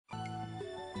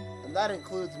And that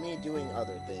includes me doing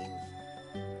other things.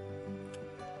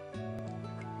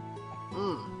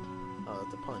 Oh,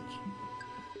 that's a punch.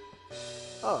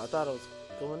 Oh, I thought I was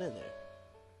going in there.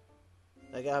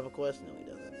 Like, I have a quest? No, he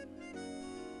doesn't.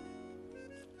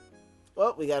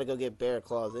 Well, we gotta go get bear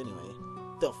claws anyway.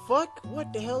 The fuck?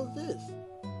 What the hell is this?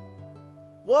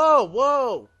 Whoa,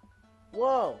 whoa!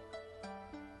 Whoa!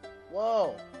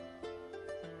 Whoa!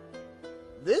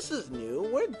 This is new.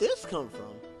 Where'd this come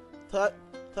from?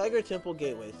 Tiger Temple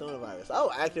Gateway, Stone of Iris. I'll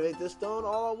activate this stone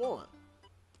all I want.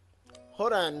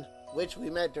 Hold on. Which we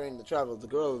met during the travel, the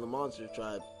girl of the monster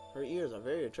tribe. Her ears are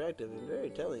very attractive and very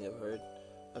telling of her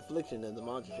affliction in the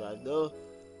monster tribe, though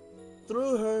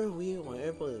through her we were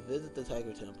able to visit the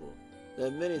Tiger Temple. There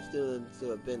are many students who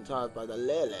have been taught by the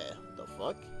Lele. The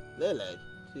fuck? Lele.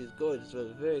 She's gorgeous, but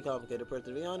a very complicated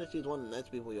person. To be honest, she's one of the nice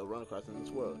people you'll run across in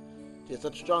this world. She is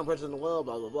such a strong person in the world,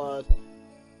 blah blah blah.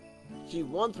 She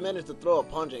once managed to throw a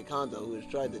punch at Kanzo, who has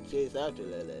tried to chase after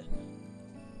Lele.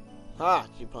 Ha!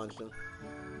 She punched him.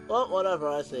 Well, whatever,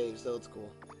 I saved, so it's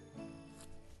cool.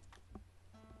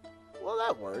 Well,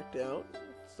 that worked out.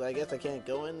 So I guess I can't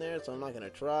go in there, so I'm not gonna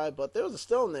try. But there was a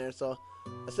stone there, so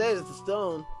I saved it's a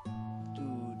stone.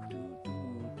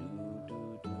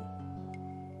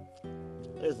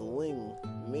 There's Ling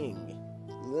Ming.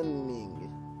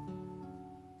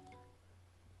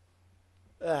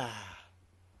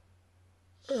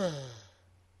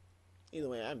 Either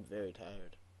way, I'm very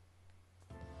tired.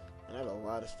 And I have a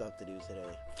lot of stuff to do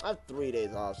today. I have 3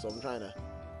 days off, so I'm trying to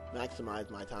maximize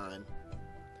my time.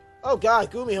 Oh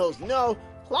god, Gumi Hose, no!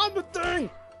 Climb the thing!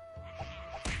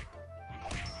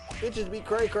 Bitches be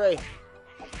cray cray.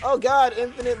 Oh god,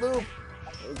 infinite loop!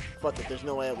 Oh, fuck it, there's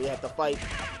no way we have to fight.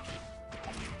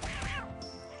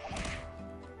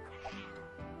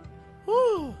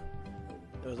 Whew!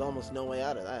 There was almost no way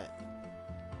out of that.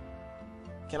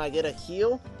 Can I get a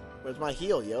heal? Where's my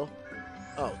heal, yo?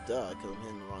 Oh, duh, because I'm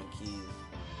hitting the wrong keys.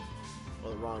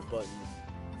 Or the wrong buttons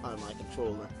on my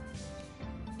controller.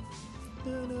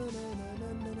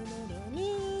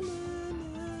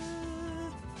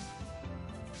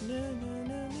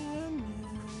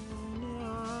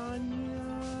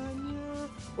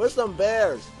 Where's some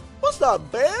bears? What's up,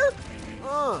 bear?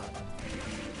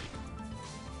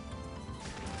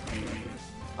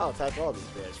 I'll attack all these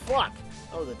bears. Fuck!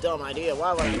 That was a dumb idea.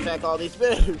 Why would I attack all these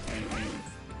bears?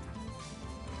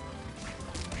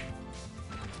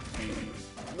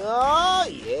 Oh,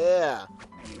 yeah.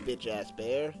 Bitch ass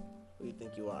bear. Who do you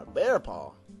think you are? Bear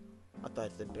paw. I thought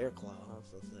it said bear claw. I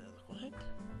was like, what?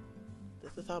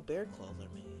 This is how bear claws are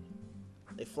made.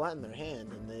 They flatten their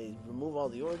hand and they remove all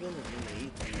the organs and then they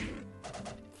eat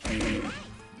them.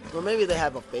 Or maybe they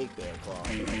have a fake bear claw.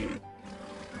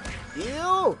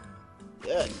 Ew!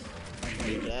 Yes.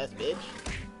 Bitch ass bitch.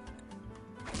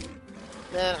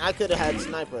 Man, I could have had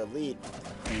Sniper Elite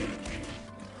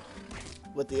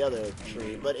with the other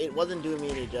tree, but it wasn't doing me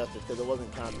any justice because it wasn't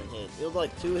constant hits. It was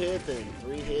like 2 hits and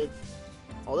 3 hits.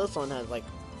 Oh, this one has like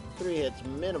 3 hits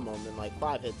minimum and like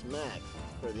 5 hits max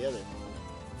for the other one.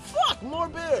 Fuck! More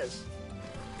bears!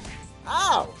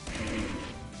 Ow!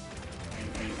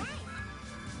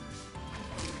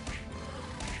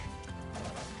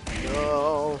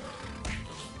 No!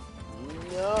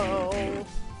 No!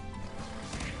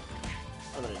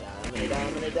 I'm gonna die, I'm gonna die,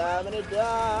 I'm gonna die, I'm gonna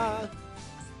die!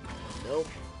 Nope.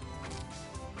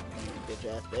 Bitch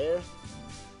ass bear.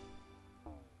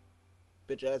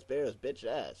 Bitch ass bear is bitch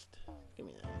assed. Give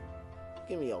me that.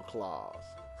 Give me your claws.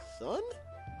 Son?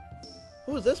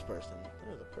 Who is this person?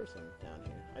 There's a person down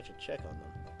here. I should check on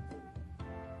them.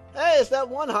 Hey, it's that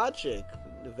one hot chick.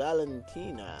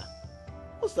 Valentina.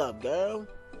 What's up, girl?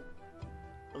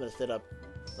 I'm gonna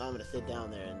sit down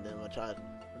there and then we'll try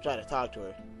to talk to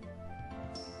her.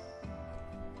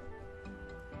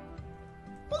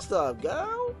 What's up,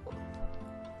 girl?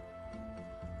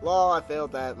 Lol, I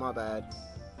failed that. My bad.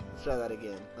 Let's try that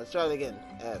again. Let's try it again.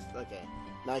 S. Okay.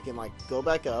 Now I can, like, go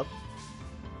back up.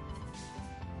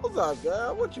 What's up,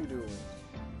 girl? What you doing?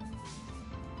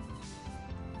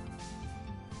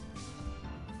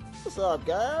 What's up,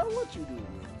 girl? What you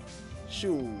doing?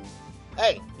 Shoo.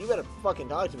 Hey, you better fucking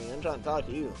talk to me. I'm trying to talk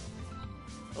to you.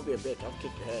 Don't be a bitch. I'll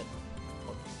kick your head.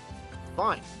 Okay.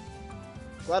 Fine.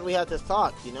 Glad we had this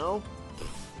talk, you know?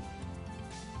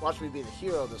 Watch me be the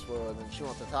hero of this world, and she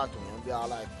wants to talk to me. I'll be all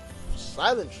like,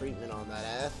 silent treatment on that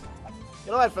ass.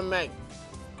 Get away from me.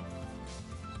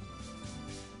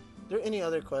 Is there any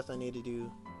other quests I need to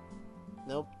do?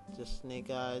 Nope. Just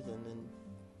Snake Eyes, and then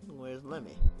where's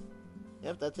Lemmy?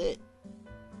 Yep, that's it.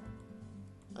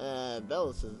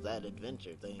 Bellis is that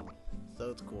adventure thing,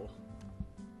 so it's cool.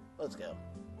 Let's go.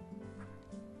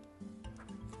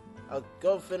 I'll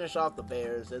go finish off the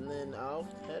bears, and then I'll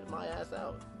head my ass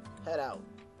out. Head out.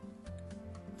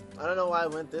 I don't know why I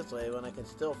went this way when I can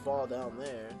still fall down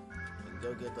there and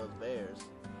go get those bears.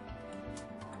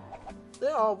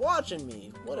 They're all watching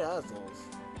me. What assholes.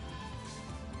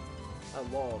 I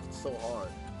logged so hard.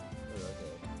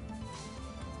 Okay.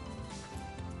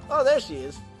 Oh, there she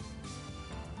is.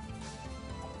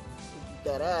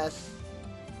 That ass.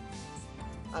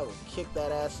 I will kick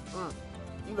that ass.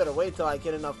 You better wait till I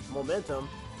get enough momentum.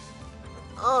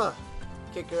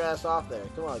 Kick your ass off there.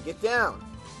 Come on, get down.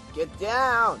 Get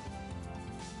down.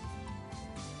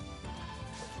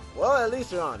 Well, at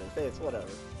least you're on his face. Whatever.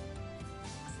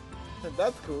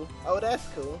 That's cool. Oh, that's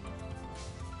cool.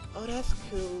 Oh, that's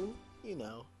cool. You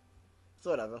know.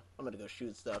 So whatever. I'm gonna go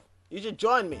shoot stuff. You should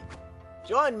join me.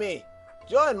 Join me.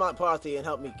 Join my party and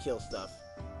help me kill stuff.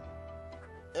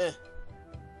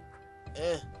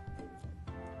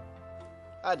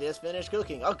 I just finished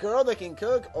cooking. A girl that can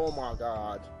cook? Oh my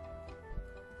god.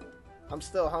 I'm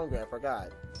still hungry, I forgot.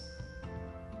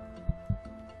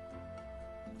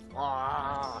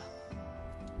 Ah.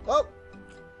 Oh!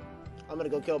 I'm gonna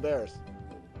go kill bears.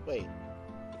 Wait.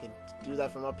 I can do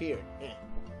that from up here.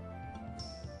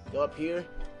 Go up here,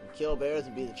 and kill bears,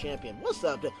 and be the champion. What's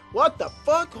up? What the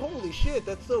fuck? Holy shit,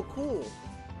 that's so cool.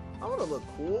 I wanna look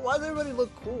cool. Why does everybody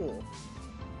look cool?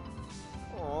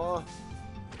 Aww.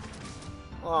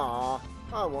 Aww.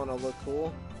 I wanna look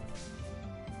cool.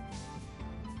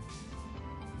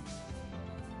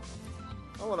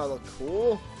 I wanna look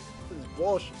cool. This is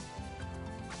bullshit.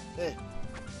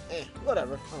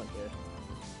 Whatever. I don't care.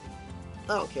 I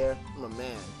don't care. I'm a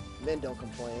man. Men don't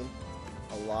complain.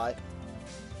 A lot.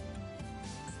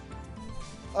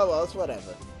 Oh well, it's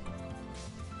whatever.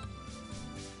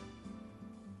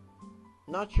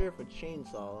 Not sure if a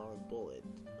chainsaw or a bullet.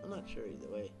 I'm not sure either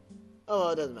way. Oh well,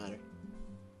 it doesn't matter.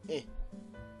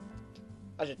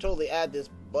 I should totally add this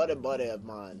buddy of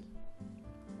mine.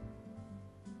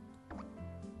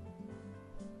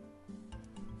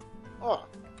 Oh.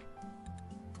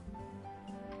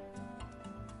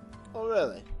 Oh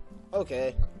really?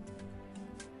 Okay.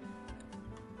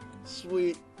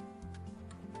 Sweet.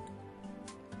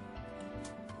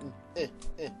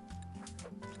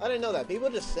 I didn't know that. People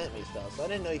just sent me stuff, so I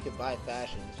didn't know you could buy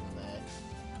fashions from that.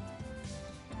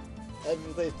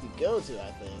 Every place you go to,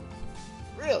 I think.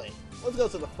 Really? Let's go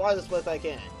to the farthest place I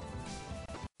can.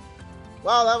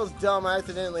 Wow, that was dumb. I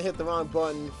accidentally hit the wrong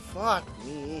button. Fuck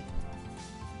me.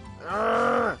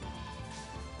 Arrgh.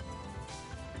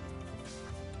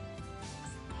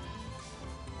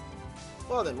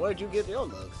 Well then, where'd you get your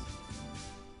looks?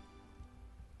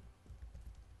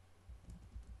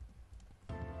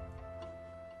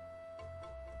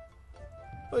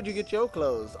 Where'd you get your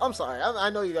clothes? I'm sorry, I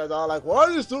know you guys are all like, why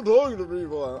are you still talking to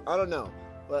people? I don't know.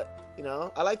 But, you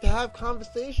know, I like to have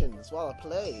conversations while I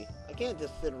play. I can't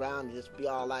just sit around and just be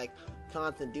all like,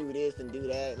 constant do this and do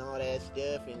that and all that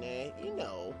stuff and that. You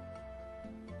know,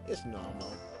 it's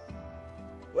normal.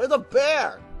 Where's a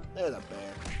bear? There's a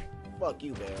bear. Fuck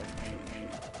you, bear.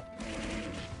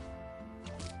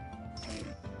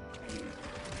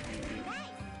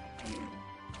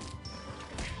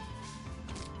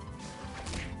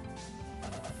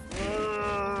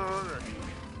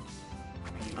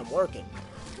 I'm working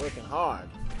hard.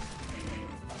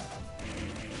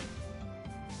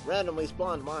 Randomly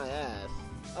spawned my ass.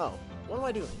 Oh, what am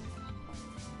I doing?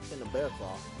 Getting a bear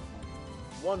claw.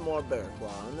 One more bear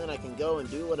claw, and then I can go and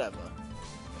do whatever.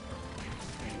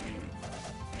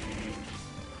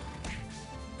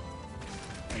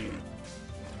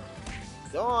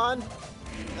 Go on!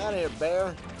 Out of here,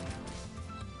 bear!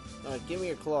 Alright, give me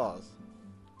your claws.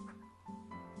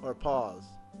 Or paws.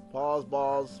 Paws,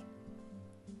 balls.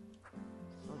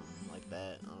 Something like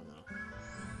that. I don't know.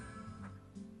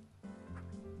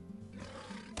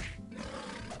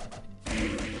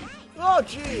 Oh,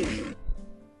 jeez!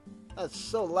 That's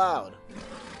so loud.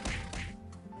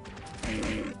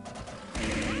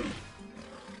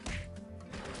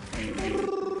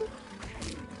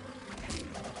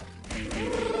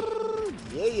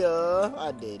 Yeah,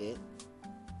 I did it.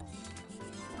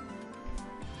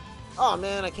 Oh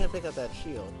man, I can't pick up that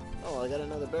shield. Oh, I got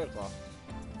another bear claw.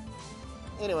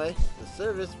 Anyway, the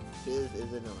service biz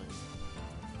is annoying.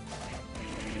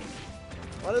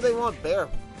 Why do they want bear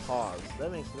paws?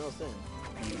 That makes no sense.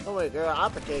 Don't worry, girl, I'll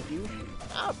protect you.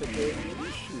 I'll protect you.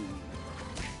 Shoot.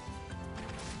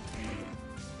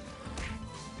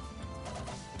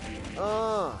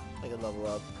 I can level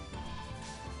up.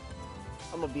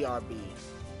 I'm a BRB.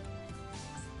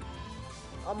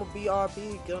 I'm a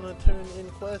BRB, gonna turn in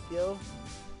quest, yo.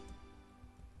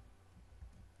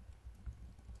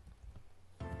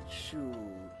 Shoot.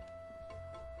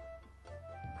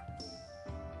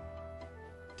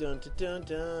 Dun dun dun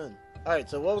dun. Alright,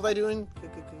 so what was I doing?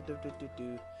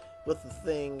 With the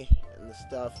thing and the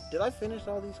stuff. Did I finish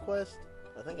all these quests?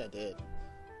 I think I did.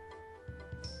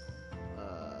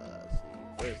 Let's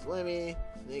see. First Lemmy,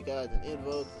 Snake Eyes and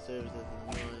Invokes, the services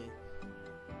is annoying.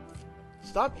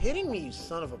 Stop hitting me, you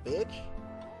son of a bitch!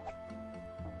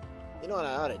 You know what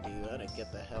I ought to do? I ought to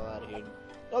get the hell out of here.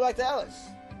 Go back to Alice!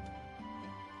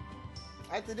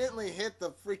 I accidentally hit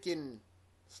the freaking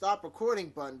stop recording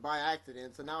button by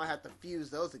accident, so now I have to fuse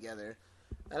those together.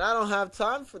 And I don't have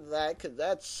time for that, because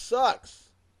that sucks.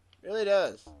 It really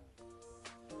does.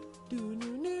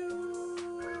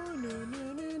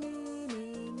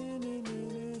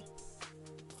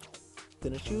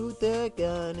 Gonna shoot that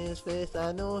guy in his face.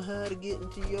 I know how to get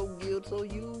into your guild, so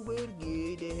you better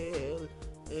get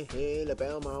the hell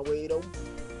about my way, though.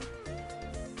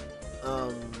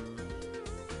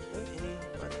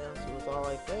 Anybody else who was all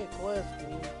like, hey, quest, can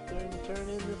you turn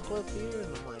in this quest here?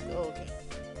 And I'm like, oh, okay.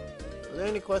 Is there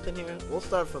any quest in here? We'll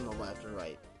start from the left and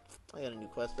right. I got a new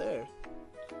quest there.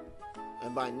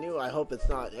 And by new, I hope it's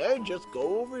not, hey, just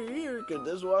go over here, because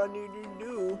this is what I need you to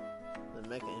do. The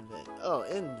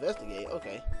mecha investigate,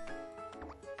 okay.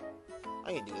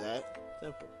 I can do that.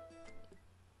 Simple.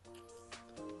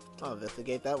 I'll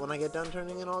investigate that when I get done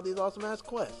turning in all these awesome ass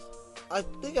quests. I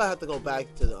think I have to go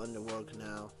back to the Underworld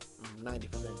Canal. I'm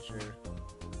 90% sure.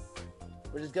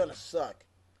 Which is gonna suck.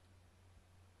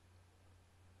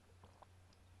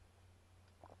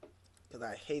 Because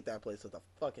I hate that place with a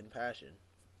fucking passion.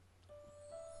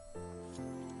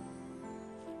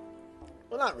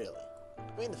 Well, not really.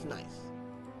 I mean, it's nice.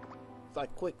 It's like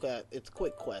it's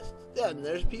quick quests. Yeah, and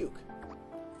there's Puke.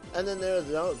 And then there's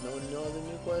no other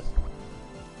new quest.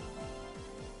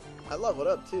 I leveled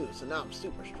up too, so now I'm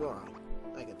super strong.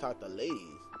 I can talk to ladies.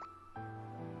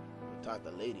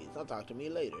 I'll talk to me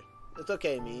later. It's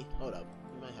okay, me. Hold up.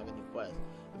 You might have a new quest.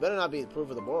 It better not be the proof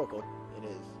of the Oracle. It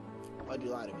is. Why'd you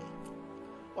lie to me?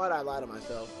 Why'd I lie to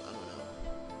myself? I don't know.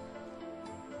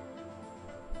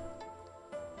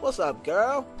 What's up,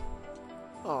 girl?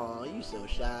 Aw, you so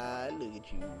shy. Look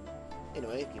at you.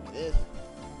 Anyway, give me this.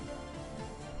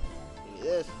 Give me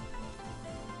this.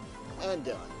 And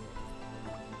done.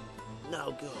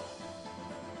 Now go.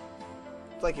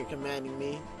 It's like you're commanding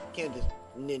me. You can't just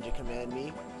ninja command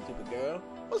me, stupid girl.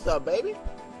 What's up, baby?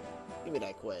 Give me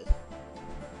that quest.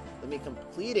 Let me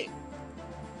complete it.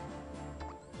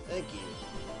 Thank you.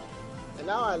 And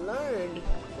now I learned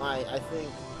my, I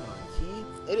think, T?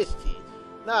 It is T.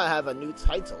 Now I have a new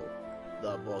title.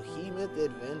 The Behemoth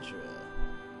Adventurer.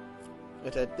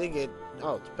 Which I think it's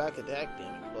back attack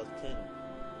damage plus 10.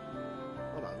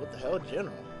 Hold on, what the hell,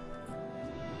 General?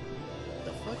 What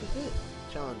the fuck is this?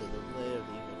 Challenge of the Lair of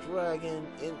the Evil Dragon.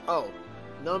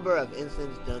 Number of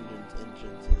instance dungeons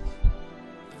entrances.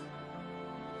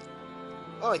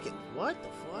 Oh, I can. What the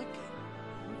fuck?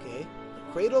 Okay.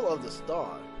 The Cradle of the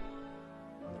Star.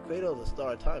 The Cradle of the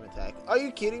Star time attack. Are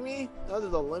you kidding me? Oh,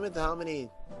 there's a limit to how many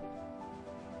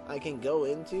I can go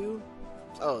into?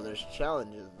 Oh, there's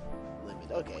challenges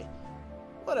limit. Okay.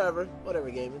 Whatever. Whatever,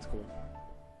 game. It's cool.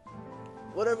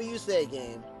 Whatever you say,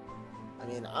 game. I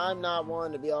mean, I'm not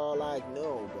one to be all like,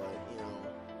 no, but, you know,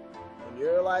 when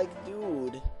you're like,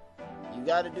 dude, you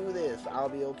gotta do this, I'll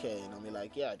be okay. And I'll be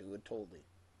like, yeah, dude, totally.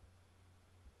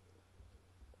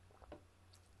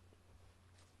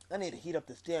 I need to heat up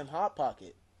this damn Hot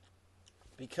Pocket.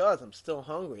 Because I'm still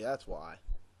hungry, that's why.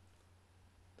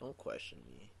 Don't question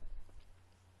me.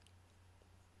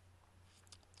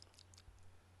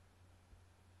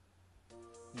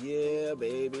 Yeah,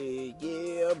 baby.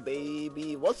 Yeah,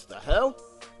 baby. What's the hell?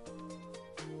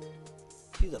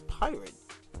 She's a pirate.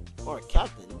 Or a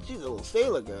captain. She's a little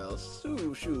sailor girl.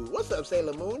 Shoo. What's up,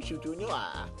 Sailor Moon? Shoot you in your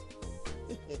eye.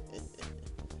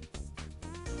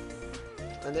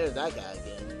 And there's that guy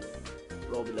again.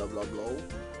 Blow, blow, blow, blow.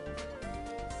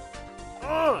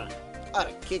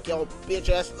 I'd kick your bitch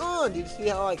ass. Did you see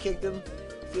how I kicked him?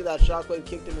 See that shockwave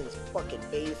kicked him in his fucking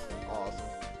face? Awesome.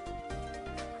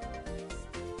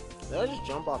 Did I just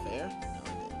jump off air? No,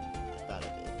 I didn't. I thought I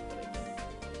did, but I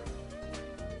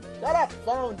didn't. Shut up,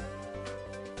 phone!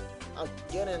 I'll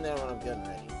get in there when I'm getting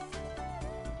ready.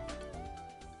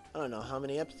 I don't know how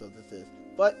many episodes this is,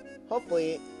 but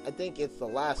hopefully, I think it's the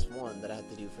last one that I have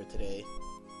to do for today.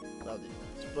 I'll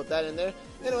just put that in there.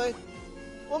 Anyway,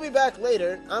 we'll be back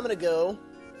later. I'm gonna go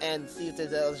and see if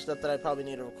there's other stuff that I probably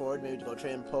need to record. Maybe to go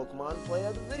train Pokemon, play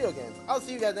other video games. I'll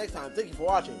see you guys next time. Thank you for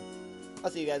watching.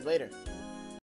 I'll see you guys later.